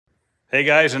Hey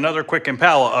guys, another quick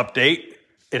Impala update.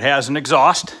 It has an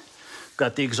exhaust.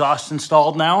 Got the exhaust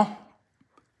installed now.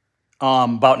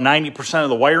 About 90% of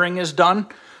the wiring is done.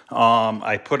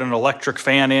 I put an electric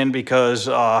fan in because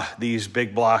these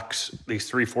big blocks, these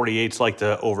 348s like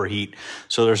to overheat.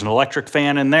 So there's an electric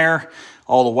fan in there.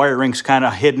 All the wiring's kind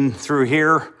of hidden through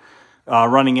here,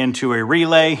 running into a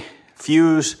relay,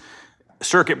 fuse,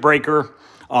 circuit breaker.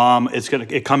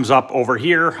 It comes up over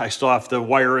here. I still have to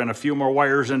wire in a few more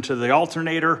wires into the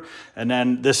alternator. And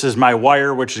then this is my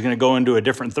wire, which is going to go into a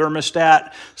different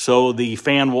thermostat. So the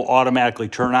fan will automatically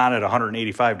turn on at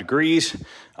 185 degrees.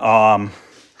 Got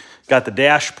the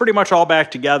dash pretty much all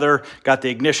back together. Got the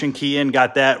ignition key in,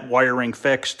 got that wiring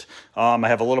fixed. I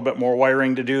have a little bit more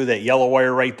wiring to do. That yellow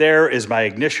wire right there is my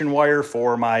ignition wire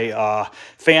for my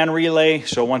fan relay.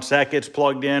 So once that gets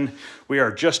plugged in, we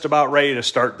are just about ready to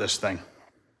start this thing.